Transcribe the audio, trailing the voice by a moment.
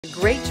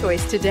Great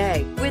choice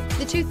today with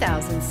the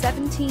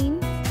 2017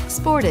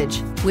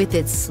 Sportage. With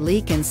its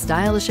sleek and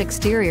stylish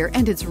exterior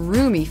and its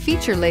roomy,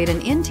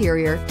 feature-laden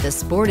interior, the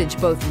Sportage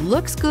both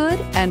looks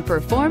good and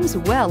performs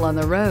well on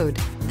the road.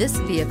 This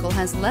vehicle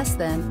has less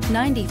than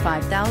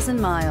 95,000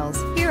 miles.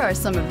 Here are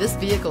some of this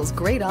vehicle's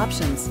great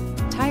options: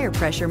 tire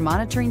pressure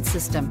monitoring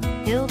system,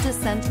 hill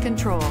descent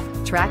control,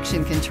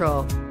 traction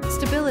control,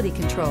 stability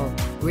control,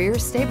 rear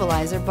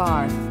stabilizer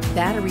bar,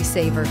 battery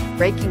saver,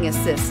 braking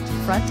assist,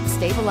 front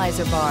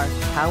stabilizer bar,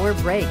 power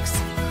brakes,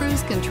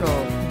 cruise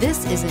control.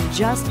 This isn't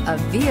just a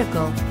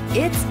vehicle,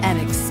 it's an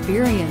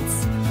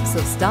experience. So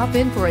stop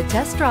in for a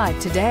test drive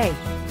today.